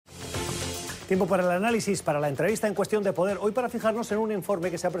Tiempo para el análisis, para la entrevista en Cuestión de Poder. Hoy para fijarnos en un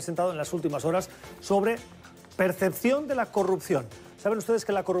informe que se ha presentado en las últimas horas sobre percepción de la corrupción. Saben ustedes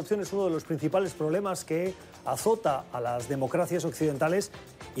que la corrupción es uno de los principales problemas que azota a las democracias occidentales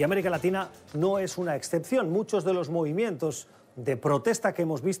y América Latina no es una excepción. Muchos de los movimientos de protesta que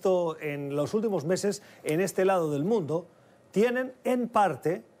hemos visto en los últimos meses en este lado del mundo tienen en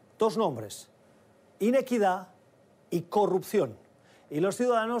parte dos nombres: inequidad y corrupción. Y los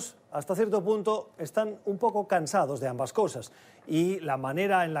ciudadanos, hasta cierto punto, están un poco cansados de ambas cosas. Y la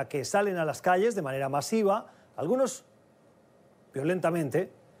manera en la que salen a las calles, de manera masiva, algunos violentamente,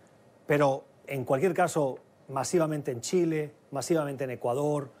 pero en cualquier caso masivamente en Chile, masivamente en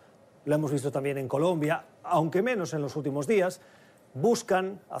Ecuador, lo hemos visto también en Colombia, aunque menos en los últimos días,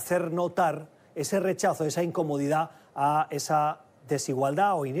 buscan hacer notar ese rechazo, esa incomodidad a esa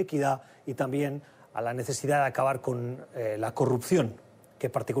desigualdad o inequidad y también a la necesidad de acabar con la corrupción, que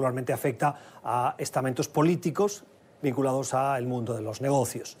particularmente afecta a estamentos políticos vinculados al mundo de los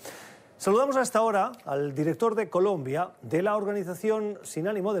negocios. Saludamos a esta hora al director de Colombia de la organización sin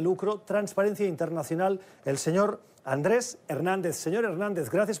ánimo de lucro Transparencia Internacional, el señor Andrés Hernández. Señor Hernández,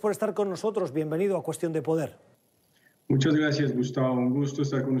 gracias por estar con nosotros. Bienvenido a Cuestión de Poder. Muchas gracias, Gustavo. Un gusto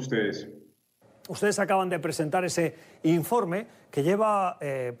estar con ustedes. Ustedes acaban de presentar ese informe que lleva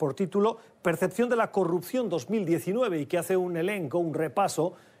por título Percepción de la Corrupción 2019 y que hace un elenco, un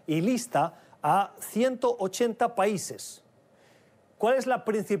repaso y lista a 180 países. ¿Cuál es la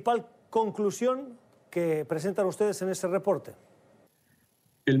principal conclusión que presentan ustedes en ese reporte?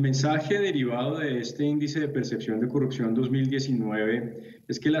 El mensaje derivado de este índice de percepción de corrupción 2019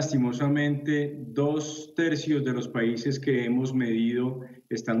 es que lastimosamente 2/3 de los países que hemos medido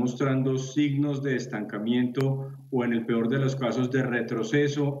están mostrando signos de estancamiento o, en el peor de los casos, de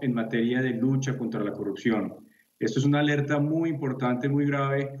retroceso en materia de lucha contra la corrupción. Esto es una alerta muy importante, muy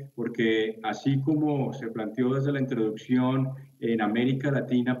grave, porque así como se planteó desde la introducción en América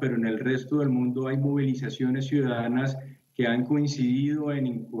Latina, pero en el resto del mundo hay movilizaciones ciudadanas que han coincidido en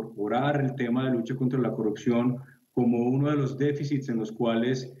incorporar el tema de lucha contra la corrupción como uno de los déficits en los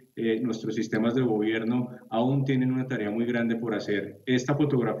cuales nuestros sistemas de gobierno aún tienen una tarea muy grande por hacer. Esta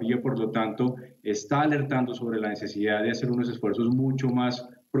fotografía, por lo tanto, está alertando sobre la necesidad de hacer unos esfuerzos mucho más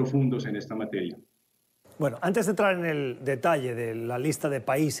profundos en esta materia. Bueno, antes de entrar en el detalle de la lista de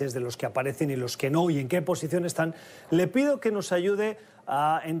países, de los que aparecen y los que no, y en qué posición están, le pido que nos ayude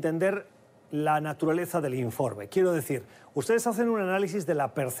a entender la naturaleza del informe. Quiero decir, ustedes hacen un análisis de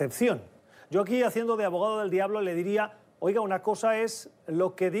la percepción. Yo aquí, haciendo de abogado del diablo, le diría, oiga, una cosa es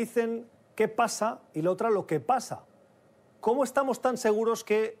lo que dicen que pasa y la otra lo que pasa. ¿Cómo estamos tan seguros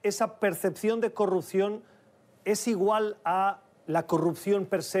que esa percepción de corrupción es igual a la corrupción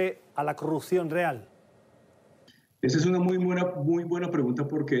per se, a la corrupción real? Esa es una muy buena pregunta,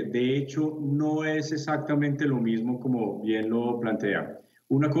 porque de hecho no es exactamente lo mismo como bien lo plantea.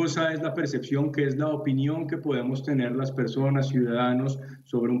 Una cosa es la percepción, que es la opinión que podemos tener las personas, ciudadanos,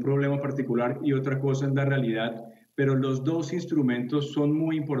 sobre un problema particular, y otra cosa es la realidad. Pero los dos instrumentos son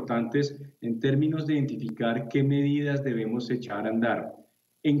muy importantes en términos de identificar qué medidas debemos echar a andar.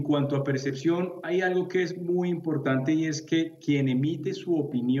 En cuanto a percepción, hay algo que es muy importante, y es que quien emite su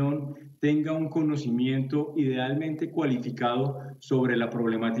opinión tenga un conocimiento idealmente cualificado sobre la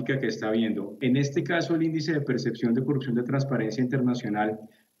problemática que está viendo. En este caso, el índice de percepción de corrupción de Transparencia Internacional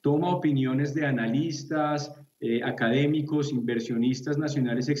toma opiniones de analistas, académicos, inversionistas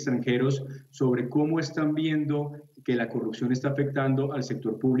nacionales y extranjeros sobre cómo están viendo que la corrupción está afectando al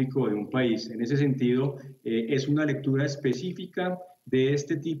sector público de un país. En ese sentido, es una lectura específica de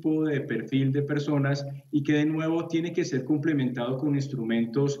este tipo de perfil de personas, y que de nuevo tiene que ser complementado con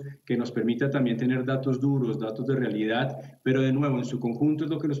instrumentos que nos permita también tener datos duros, datos de realidad, pero de nuevo en su conjunto es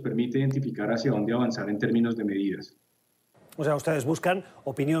lo que nos permite identificar hacia dónde avanzar en términos de medidas. O sea, ustedes buscan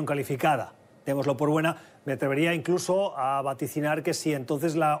opinión calificada. Démoslo por buena. Me atrevería incluso a vaticinar que si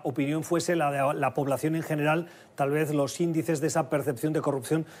entonces la opinión fuese la de la población en general, tal vez los índices de esa percepción de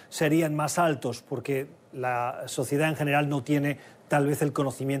corrupción serían más altos, porque la sociedad en general no tiene tal vez el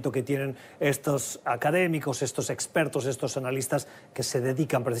conocimiento que tienen estos académicos, estos expertos, estos analistas que se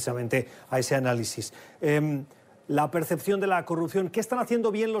dedican precisamente a ese análisis. La percepción de la corrupción, ¿qué están haciendo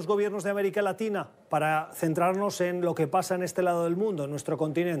bien los gobiernos de América Latina para centrarnos en lo que pasa en este lado del mundo, en nuestro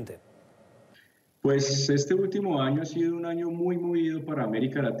continente? Pues este último año ha sido un año muy movido para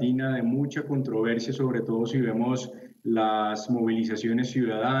América Latina, de mucha controversia, sobre todo si vemos las movilizaciones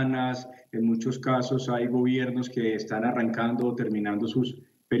ciudadanas. En muchos casos hay gobiernos que están arrancando o terminando sus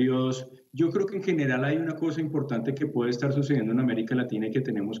periodos. Yo creo que en general hay una cosa importante que puede estar sucediendo en América Latina y que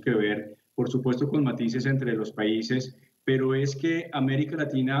tenemos que ver, por supuesto con matices entre los países, pero es que América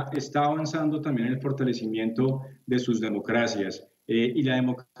Latina está avanzando también en el fortalecimiento de sus democracias. Y la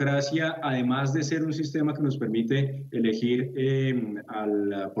democracia, además de ser un sistema que nos permite elegir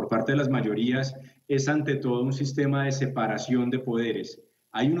por parte de las mayorías, es ante todo un sistema de separación de poderes.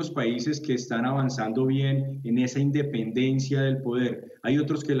 Hay unos países que están avanzando bien en esa independencia del poder. Hay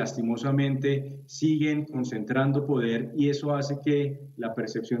otros que lastimosamente siguen concentrando poder y eso hace que la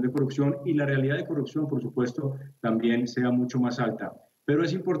percepción de corrupción y la realidad de corrupción, por supuesto, también sea mucho más alta. Pero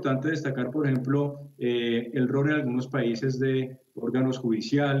es importante destacar, por ejemplo, el rol en algunos países de órganos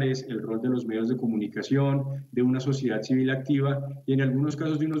judiciales, el rol de los medios de comunicación, de una sociedad civil activa y en algunos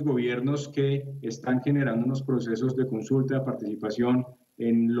casos de unos gobiernos que están generando unos procesos de consulta, de participación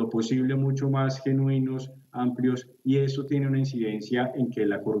en lo posible mucho más genuinos, amplios, y eso tiene una incidencia en que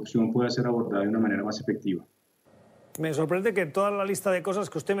la corrupción pueda ser abordada de una manera más efectiva. Me sorprende que en toda la lista de cosas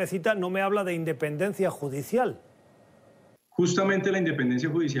que usted me cita no me habla de independencia judicial. Justamente la independencia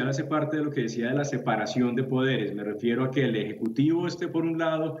judicial hace parte de lo que decía de la separación de poderes. Me refiero a que el Ejecutivo esté por un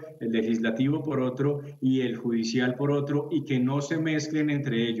lado, el Legislativo por otro y el Judicial por otro, y que no se mezclen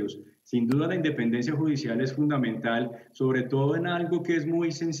entre ellos. Sin duda la independencia judicial es fundamental, sobre todo en algo que es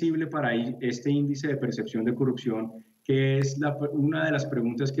muy sensible para este índice de percepción de corrupción, que es una de las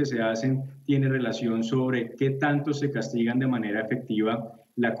preguntas que se hacen, tiene relación sobre qué tanto se castigan de manera efectiva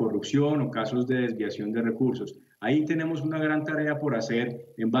la corrupción o casos de desviación de recursos. Ahí tenemos una gran tarea por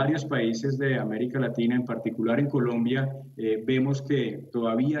hacer en varios países de América Latina, en particular en Colombia. Vemos que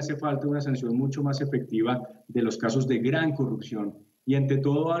todavía hace falta una sanción mucho más efectiva de los casos de gran corrupción. Y ante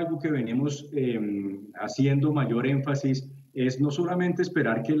todo, algo que venimos haciendo mayor énfasis es no solamente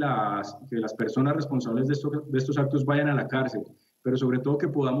esperar que las personas responsables de estos actos vayan a la cárcel, pero sobre todo que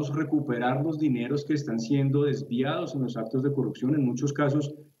podamos recuperar los dineros que están siendo desviados en los actos de corrupción. En muchos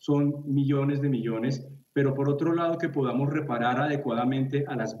casos son millones de millones, pero por otro lado que podamos reparar adecuadamente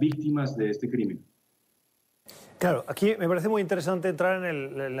a las víctimas de este crimen. Claro, aquí me parece muy interesante entrar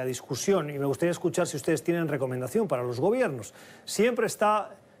en la discusión y me gustaría escuchar si ustedes tienen recomendación para los gobiernos. Siempre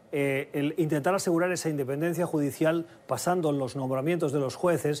está el intentar asegurar esa independencia judicial pasando los nombramientos de los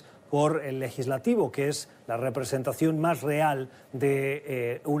jueces por el legislativo, que es la representación más real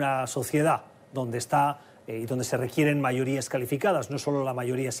de una sociedad donde está y donde se requieren mayorías calificadas, no solo la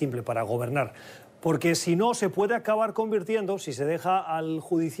mayoría simple para gobernar. Porque si no, se puede acabar convirtiendo, si se deja al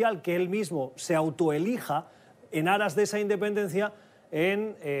judicial que él mismo se autoelija en aras de esa independencia,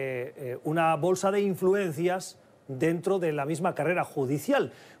 en una bolsa de influencias dentro de la misma carrera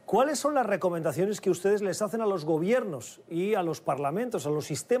judicial. ¿Cuáles son las recomendaciones que ustedes les hacen a los gobiernos y a los parlamentos, a los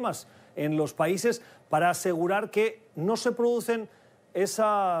sistemas en los países para asegurar que no se producen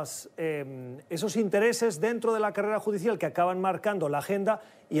esos intereses dentro de la carrera judicial que acaban marcando la agenda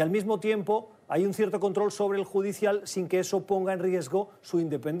y al mismo tiempo hay un cierto control sobre el judicial sin que eso ponga en riesgo su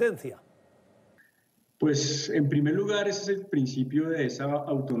independencia? Pues en primer lugar ese es el principio de esa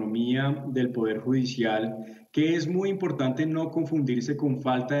autonomía del Poder Judicial, que es muy importante no confundirse con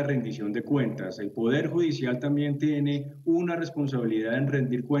falta de rendición de cuentas. El Poder Judicial también tiene una responsabilidad en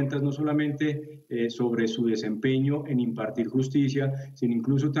rendir cuentas, no solamente sobre su desempeño en impartir justicia, sino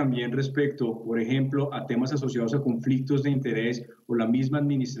incluso también respecto, por ejemplo, a temas asociados a conflictos de interés o la misma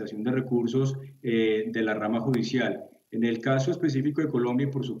administración de recursos de la rama judicial. En el caso específico de Colombia,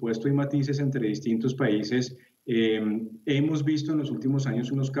 y por supuesto hay matices entre distintos países, hemos visto en los últimos años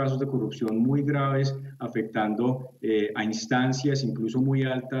unos casos de corrupción muy graves afectando a instancias incluso muy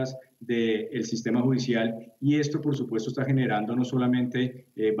altas del sistema judicial y esto por supuesto está generando no solamente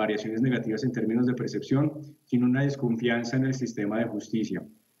variaciones negativas en términos de percepción, sino una desconfianza en el sistema de justicia.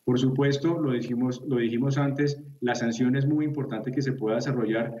 Por supuesto, lo dijimos antes, la sanción es muy importante que se pueda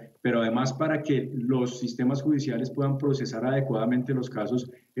desarrollar, pero además para que los sistemas judiciales puedan procesar adecuadamente los casos,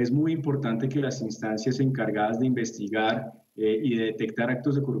 es muy importante que las instancias encargadas de investigar y de detectar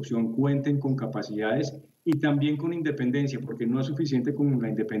actos de corrupción cuenten con capacidades y también con independencia, porque no es suficiente con la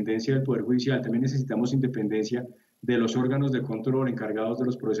independencia del Poder Judicial, también necesitamos independencia de los órganos de control encargados de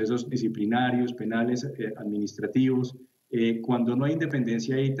los procesos disciplinarios, penales, administrativos. Cuando no hay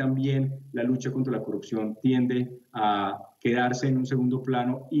independencia ahí también la lucha contra la corrupción tiende a quedarse en un segundo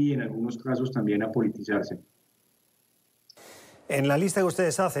plano y en algunos casos también a politizarse. En la lista que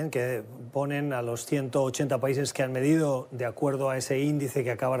ustedes hacen, que ponen a los 180 países que han medido de acuerdo a ese índice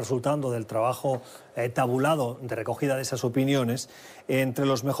que acaba resultando del trabajo tabulado de recogida de esas opiniones, entre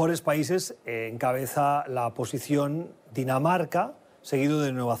los mejores países encabeza la posición Dinamarca, seguido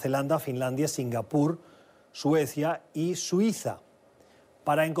de Nueva Zelanda, Finlandia, Singapur, Suecia y Suiza.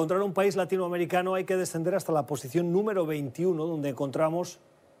 Para encontrar un país latinoamericano hay que descender hasta la posición número 21, donde encontramos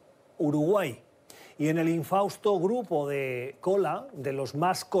Uruguay. y en el infausto grupo de cola de los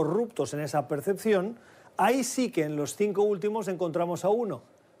más corruptos en esa percepción, ahí sí que en los 5 últimos encontramos a uno,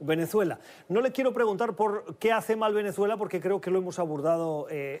 Venezuela. No le quiero preguntar por qué hace mal Venezuela, porque creo que lo hemos abordado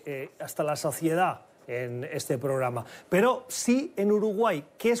hasta la saciedad en este programa. Pero sí en Uruguay.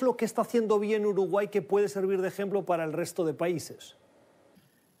 ¿Qué es lo que está haciendo bien Uruguay que puede servir de ejemplo para el resto de países?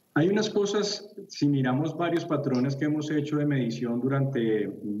 Hay unas cosas, si miramos varios patrones que hemos hecho de medición durante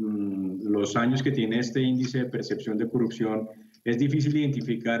los años que tiene este índice de percepción de corrupción, es difícil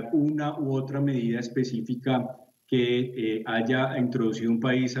identificar una u otra medida específica que haya introducido un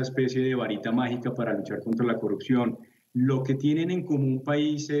país a especie de varita mágica para luchar contra la corrupción. Lo que tienen en común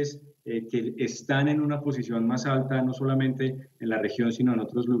países que están en una posición más alta, no solamente en la región, sino en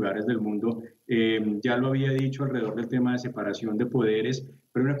otros lugares del mundo. Ya lo había dicho alrededor del tema de separación de poderes,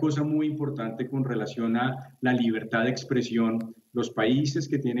 pero una cosa muy importante con relación a la libertad de expresión. Los países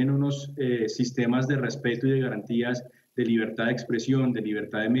que tienen unos sistemas de respeto y de garantías de libertad de expresión, de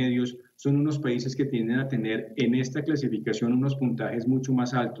libertad de medios, son unos países que tienden a tener en esta clasificación unos puntajes mucho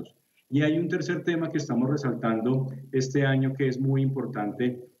más altos. Y hay un tercer tema que estamos resaltando este año que es muy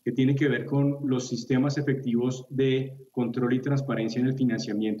importante, que tiene que ver con los sistemas efectivos de control y transparencia en el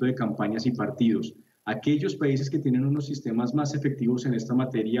financiamiento de campañas y partidos. Aquellos países que tienen unos sistemas más efectivos en esta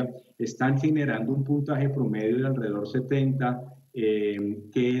materia están generando un puntaje promedio de alrededor 70,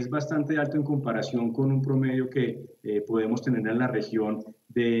 que es bastante alto en comparación con un promedio que podemos tener en la región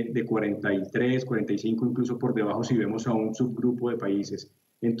de 43, 45, incluso por debajo si vemos a un subgrupo de países.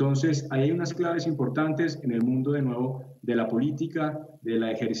 Entonces, ahí hay unas claves importantes en el mundo, de nuevo, de la política, del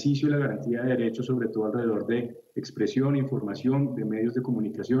ejercicio y la garantía de derechos, sobre todo alrededor de expresión, información, de medios de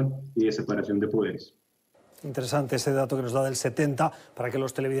comunicación y de separación de poderes. Interesante ese dato que nos da del 70, para que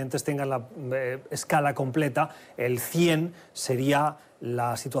los televidentes tengan la escala completa. El 100 sería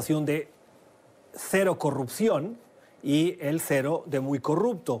la situación de cero corrupción y el 0 de muy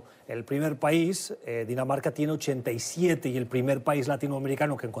corrupto. El primer país, Dinamarca, tiene 87 y el primer país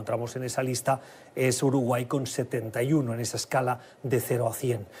latinoamericano que encontramos en esa lista es Uruguay con 71 en esa escala de 0 a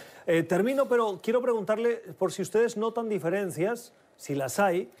 100. Termino, pero quiero preguntarle por si ustedes notan diferencias, si las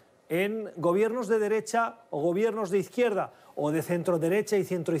hay, en gobiernos de derecha o gobiernos de izquierda, o de centro-derecha y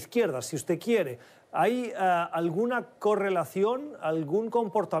centro-izquierda, si usted quiere. ¿Hay alguna correlación, algún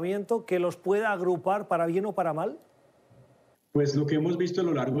comportamiento que los pueda agrupar para bien o para mal? Pues lo que hemos visto a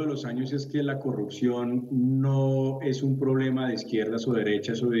lo largo de los años es que la corrupción no es un problema de izquierdas o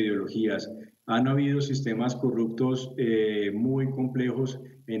derechas o de ideologías. Han habido sistemas corruptos muy complejos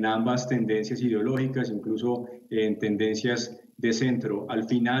en ambas tendencias ideológicas, incluso en tendencias de centro. Al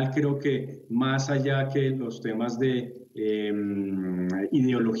final creo que más allá que los temas de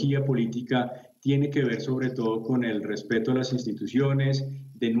ideología política, tiene que ver sobre todo con el respeto a las instituciones,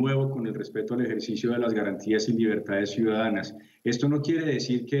 de nuevo con el respeto al ejercicio de las garantías y libertades ciudadanas. Esto no quiere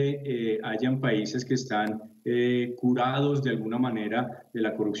decir que hayan países que están curados de alguna manera de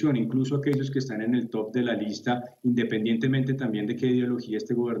la corrupción, incluso aquellos que están en el top de la lista, independientemente también de qué ideología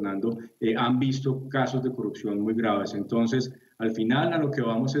esté gobernando, han visto casos de corrupción muy graves. Entonces, al final a lo que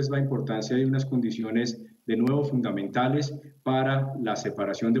vamos es la importancia de unas condiciones de nuevo fundamentales para la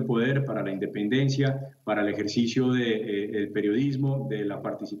separación de poder, para la independencia, para el ejercicio del periodismo, de la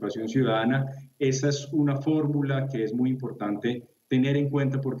participación ciudadana. Esa es una fórmula que es muy importante tener en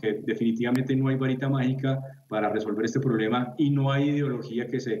cuenta, porque definitivamente no hay varita mágica para resolver este problema y no hay ideología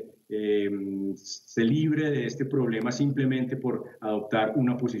que se libre de este problema simplemente por adoptar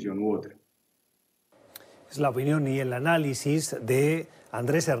una posición u otra. Es la opinión y el análisis de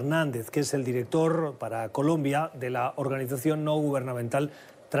Andrés Hernández, que es el director para Colombia de la organización no gubernamental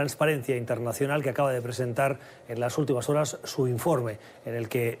Transparencia Internacional, que acaba de presentar en las últimas horas su informe, en el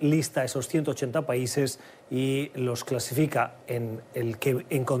que lista esos 180 países y los clasifica en el que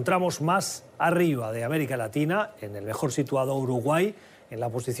encontramos más arriba de América Latina, en el mejor situado Uruguay, en la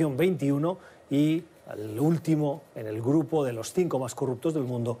posición 21, y al último, en el grupo de los 5 más corruptos del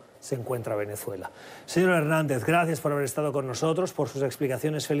mundo, se encuentra Venezuela. Señor Hernández, gracias por haber estado con nosotros, por sus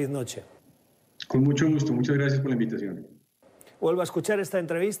explicaciones. Feliz noche. Con mucho gusto. Muchas gracias por la invitación. Vuelva a escuchar esta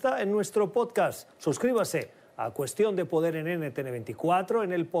entrevista en nuestro podcast. Suscríbase a Cuestión de Poder en NTN 24,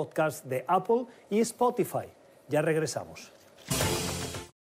 en el podcast de Apple y Spotify. Ya regresamos.